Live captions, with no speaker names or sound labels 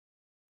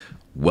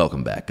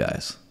Welcome back,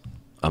 guys.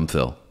 I'm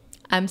Phil.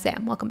 I'm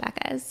Sam. Welcome back,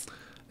 guys.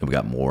 And we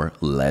got more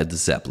Led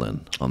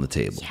Zeppelin on the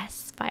table.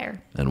 Yes,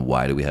 fire. And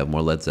why do we have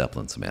more Led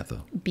Zeppelin,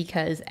 Samantha?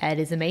 Because Ed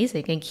is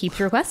amazing and keeps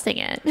requesting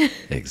it.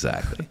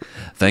 Exactly.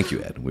 Thank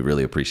you, Ed. We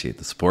really appreciate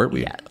the support.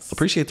 We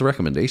appreciate the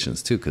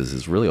recommendations, too, because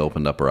it's really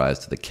opened up our eyes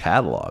to the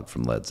catalog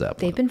from Led Zeppelin.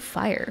 They've been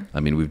fire.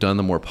 I mean, we've done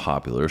the more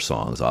popular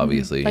songs,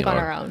 obviously. Like on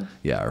our own.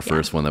 Yeah, our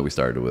first one that we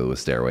started with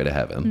was Stairway to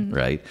Heaven,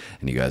 right?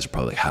 And you guys are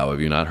probably like, how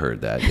have you not heard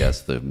that?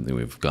 Yes,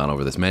 we've gone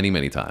over this many,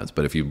 many times.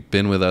 But if you've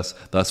been with us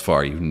thus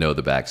far, you know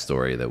the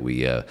backstory that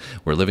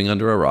we're living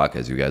under a rock,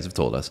 as you guys have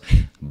told us.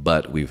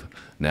 But we've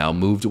now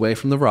moved away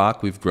from the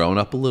rock. We've grown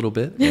up a little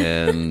bit,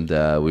 and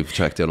we've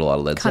checked out a lot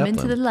of Led Zeppelin.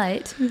 Come into the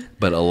light.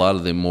 But a lot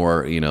of the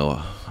more,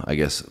 I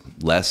guess,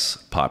 less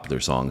popular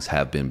songs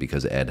have been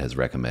because Ed has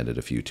recommended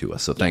a few to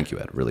us. So thank you,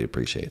 Ed. Really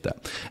appreciate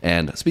that.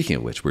 And speaking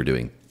of which, we're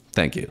doing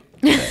thank you.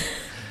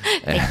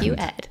 Thank you,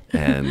 Ed.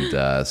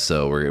 And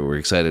so we're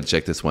excited to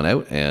check this one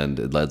out.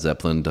 And Led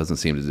Zeppelin doesn't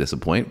seem to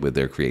disappoint with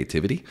their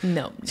creativity. No,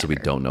 never. So we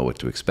don't know what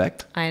to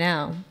expect. I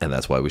know. And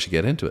that's why we should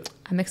get into it.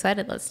 I'm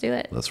excited. Let's do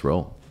it. Let's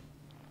roll.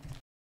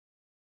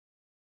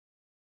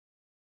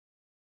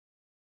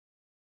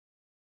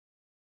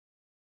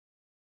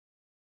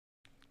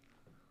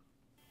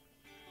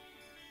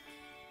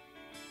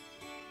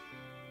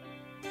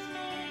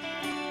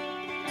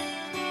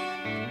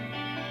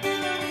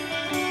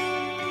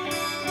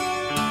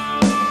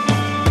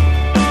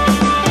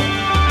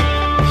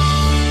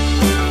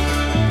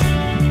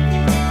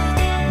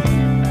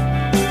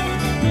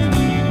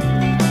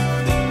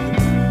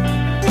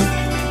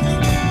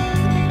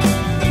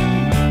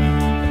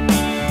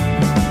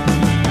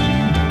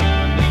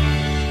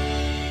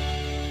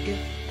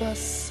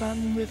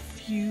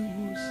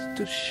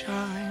 To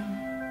shine,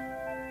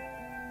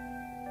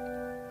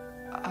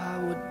 I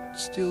would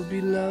still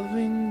be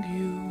loving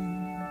you.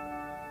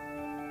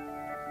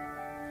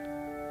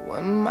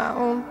 When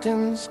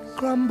mountains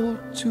crumble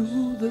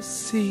to the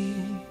sea,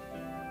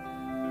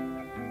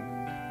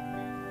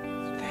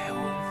 there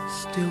will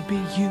still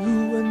be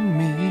you and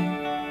me.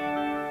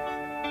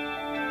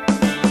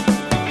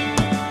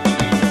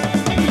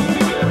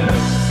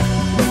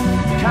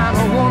 Kind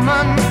of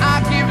woman, I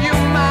give you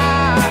my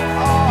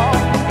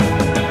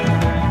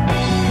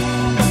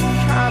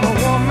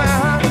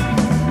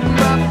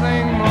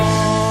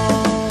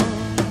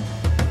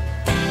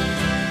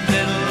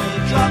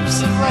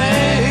of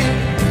rain,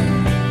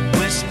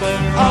 whisper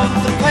of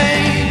the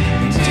pain,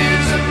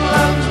 tears of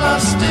love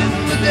lost in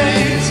the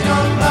days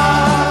gone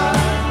by.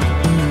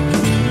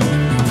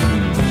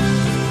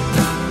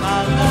 My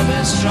love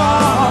is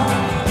strong,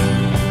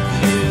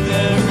 here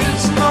there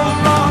is no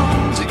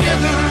wrong.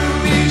 Together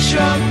we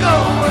shall go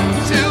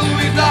until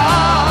we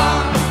die.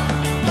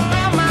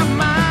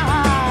 My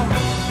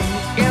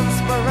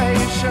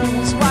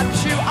inspiration's what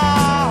you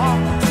are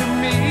to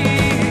me.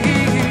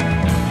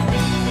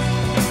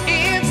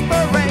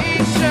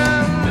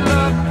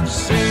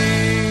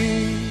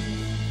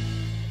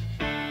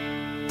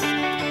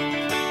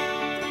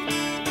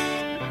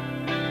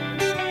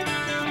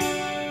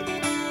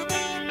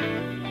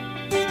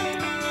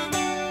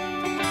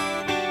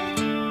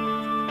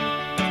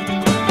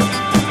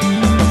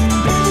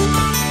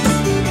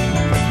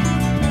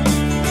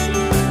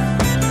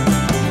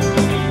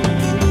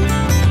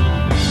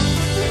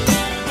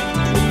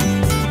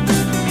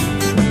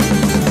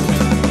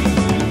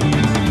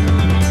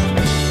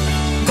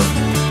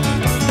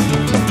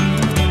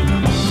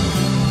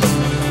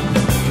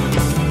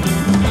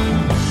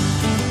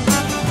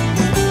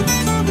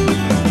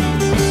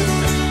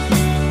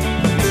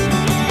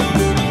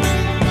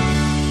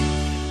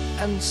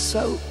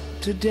 So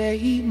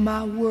today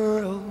my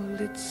world,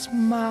 it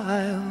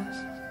smiles.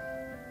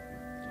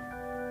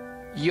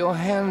 Your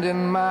hand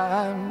in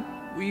mine,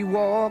 we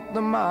walk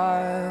the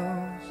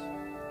miles.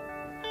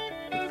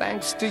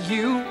 Thanks to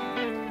you,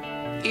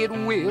 it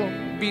will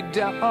be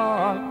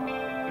done.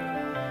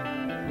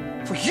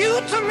 For you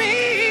to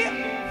me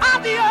are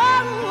the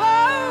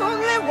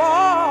only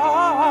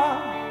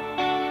one.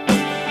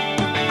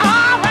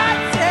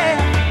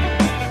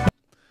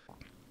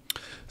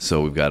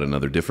 So we've got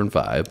another different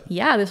vibe.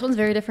 Yeah, this one's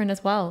very different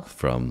as well.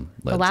 From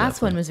Led The last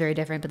Zeppelin. one was very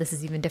different, but this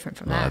is even different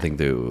from that. I think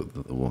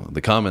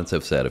the comments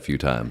have said a few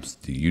times,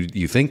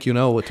 you think you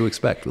know what to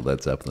expect with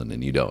Led Zeppelin,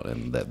 and you don't,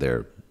 and that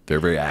they're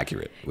very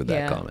accurate with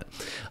that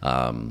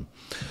comment.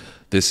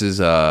 This is,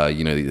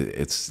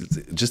 it's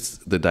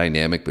just the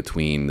dynamic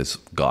between this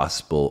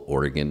gospel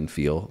organ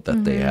feel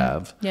that they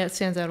have. Yeah, it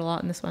stands out a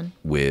lot in this one.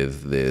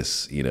 With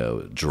this,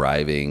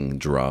 driving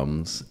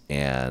drums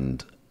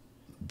and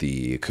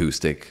the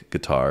acoustic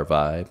guitar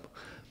vibe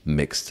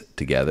mixed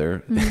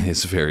together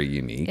is very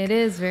unique. It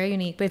is very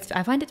unique, but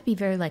I find it to be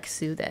very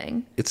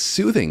soothing. It's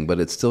soothing, but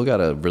it's still got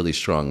a really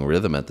strong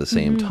rhythm at the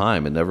same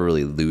time. It never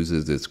really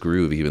loses its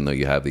groove, even though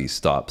you have these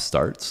stop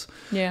starts.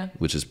 Yeah,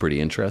 which is pretty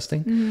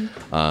interesting.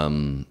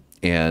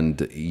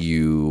 And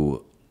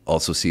you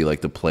also see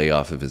like the play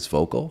off of his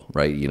vocal,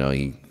 right? You know,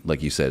 he,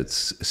 like you said,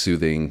 it's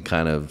soothing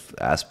kind of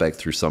aspect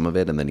through some of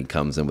it, and then he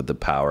comes in with the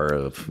power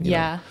of you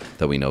know,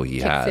 that we know he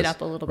Kicks has. it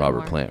up a little bit Robert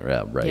more. Plant,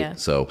 yeah, right? Yeah.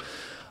 So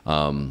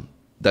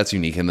that's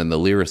unique, and then the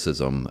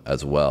lyricism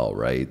as well,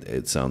 right?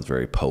 It sounds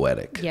very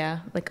poetic. Yeah,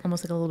 like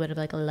almost like a little bit of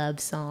like a love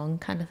song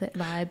kind of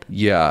vibe.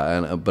 Yeah,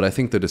 and but I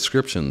think the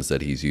descriptions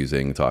that he's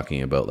using,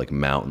 talking about like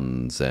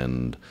mountains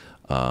and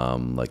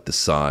like the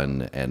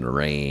sun and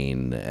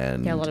rain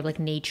and Yeah, a lot of like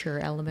nature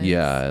elements.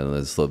 yeah, and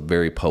it's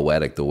very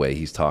poetic the way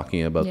he's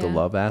talking about the Yeah.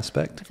 love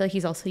aspect. I feel like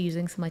he's also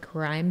using some like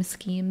rhyme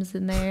schemes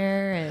in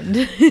there,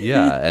 and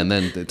Yeah, and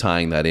then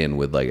tying that in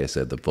with, like I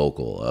said, the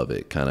vocal of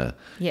it, kind of,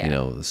 Yeah. you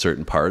know,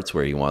 certain parts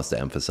where he wants to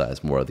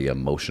emphasize more of the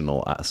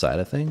emotional side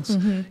of things.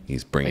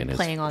 He's bringing like his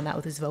playing on that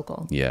with his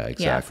vocal. yeah,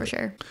 exactly. Yeah, for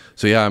sure.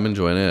 So yeah, I'm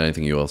enjoying it.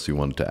 Anything else you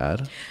wanted to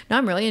add? No,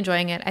 I'm really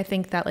enjoying it. I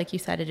think that, like you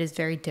said, it is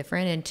very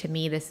different. And to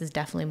me, this is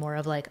definitely more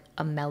of like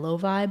a mellow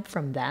vibe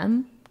from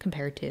them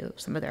compared to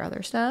some of their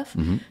other stuff.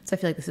 So I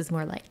feel like this is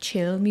more like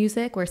chill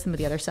music, where some of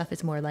the other stuff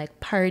is more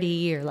like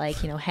party or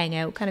like, you know, hang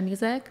out kind of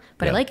music.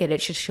 But Yeah. I like it. It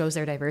just shows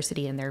their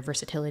diversity and their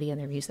versatility in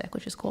their music,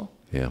 which is cool.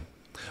 Yeah.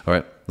 All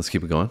right, let's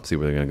keep it going. See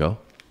where they're gonna go.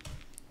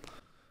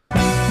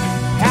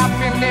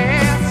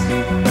 Happiness,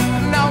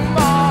 no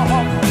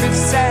more be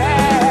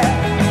sad.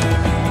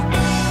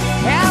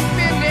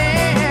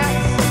 Happiness,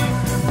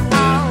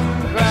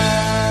 I'm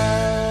glad.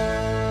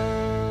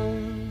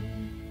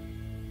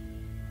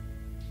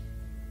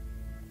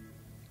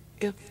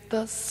 If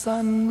the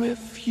sun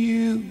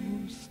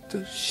refused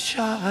to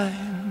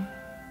shine,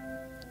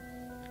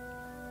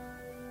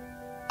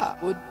 I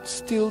would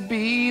still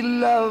be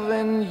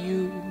loving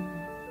you.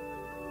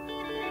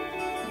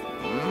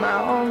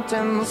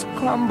 Mountains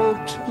crumble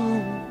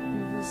to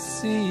the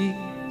sea,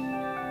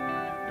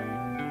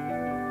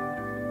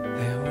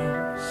 there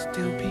will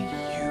still be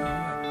you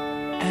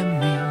and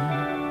me.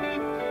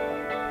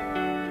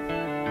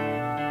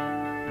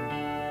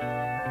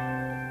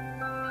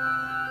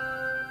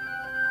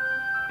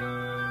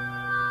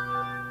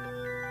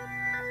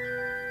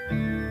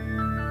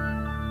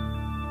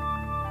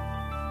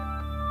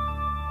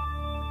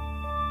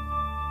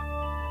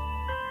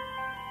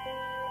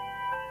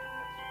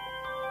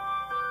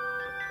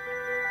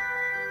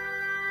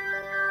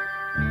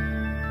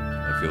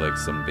 I feel like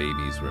some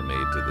babies were made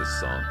to this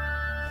song.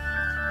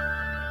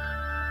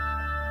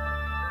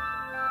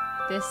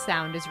 This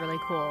sound is really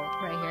cool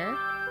right here.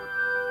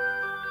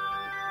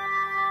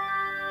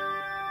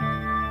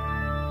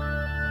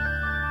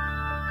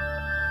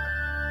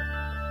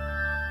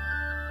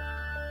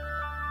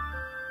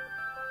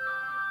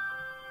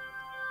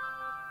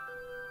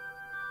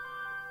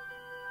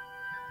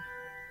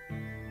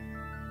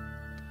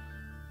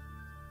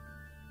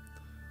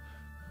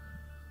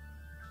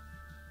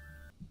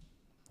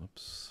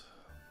 Oops.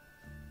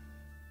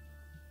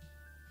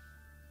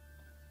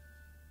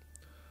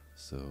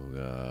 So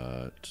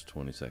got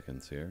 20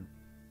 seconds here.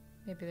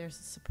 Maybe there's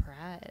a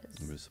surprise.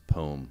 There's a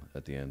poem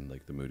at the end,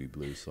 like the Moody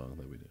Blues song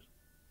that we did.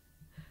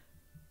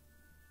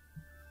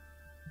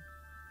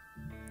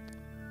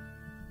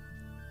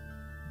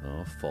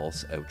 Oh,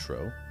 false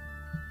outro.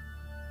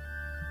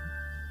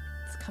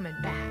 It's coming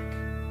back.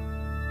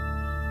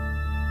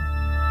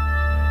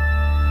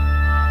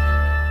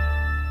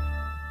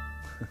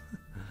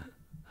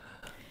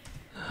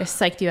 I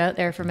psyched you out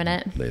there for a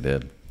minute. They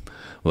did.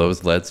 Well, that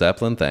was Led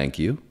Zeppelin. Thank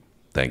you.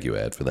 Thank you,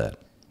 Ed, for that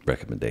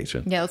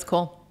recommendation. Yeah, that's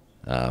cool.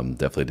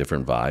 Definitely a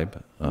different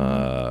vibe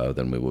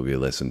than we will be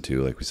listening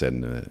to, like we said,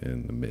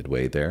 in the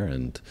midway there.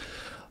 And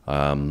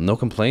no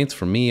complaints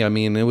from me. I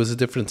mean, it was a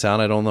different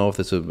sound. I don't know if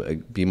this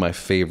would be my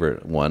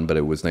favorite one, but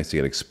it was nice to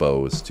get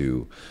exposed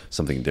to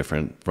something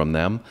different from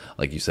them.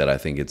 Like you said, I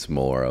think it's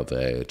more of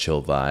a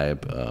chill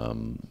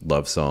vibe,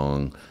 love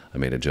song. I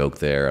made a joke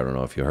there. I don't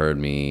know if you heard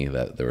me,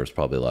 that there was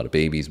probably a lot of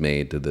babies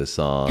made to this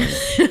song.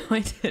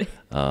 I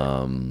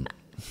didn't.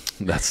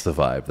 That's the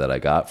vibe that I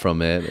got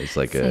from it. It's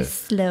like It's a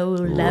slow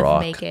love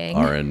rock making.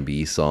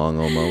 R&B song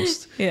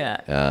almost.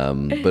 Yeah.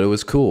 But it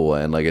was cool.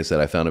 And like I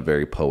said, I found it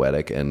very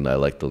poetic, and I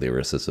like the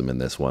lyricism in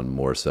this one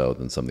more so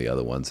than some of the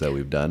other ones that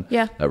we've done.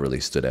 Yeah. That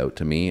really stood out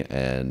to me.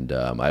 And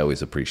I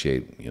always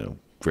appreciate,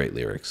 great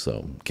lyrics.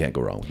 So can't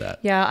go wrong with that.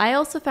 Yeah, I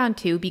also found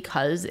too,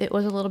 because it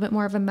was a little bit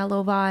more of a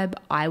mellow vibe,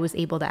 I was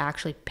able to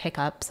actually pick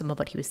up some of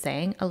what he was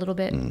saying a little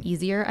bit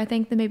easier, I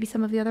think, than maybe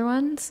some of the other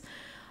ones.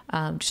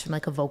 Just from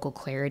like a vocal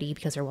clarity,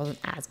 because there wasn't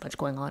as much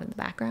going on in the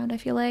background, I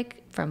feel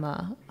like, from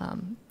a,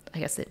 I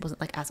guess it wasn't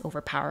like as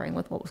overpowering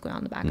with what was going on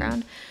in the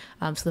background.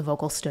 So the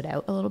vocal stood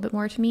out a little bit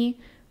more to me,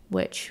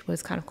 which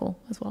was kind of cool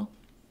as well.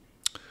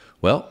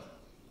 Well,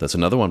 that's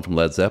another one from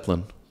Led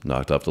Zeppelin.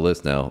 Knocked off the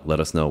list. Now, let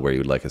us know where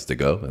you'd like us to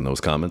go in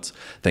those comments.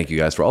 Thank you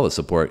guys for all the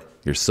support.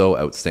 You're so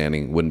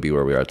outstanding. Wouldn't be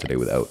where we are today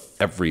without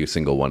every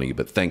single one of you.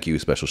 But thank you.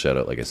 Special shout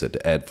out, like I said,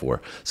 to Ed for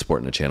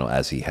supporting the channel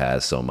as he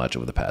has so much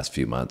over the past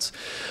few months.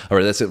 All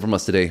right, that's it from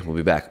us today. We'll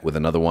be back with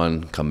another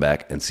one. Come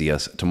back and see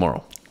us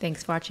tomorrow.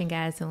 Thanks for watching,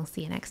 guys, and we'll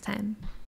see you next time.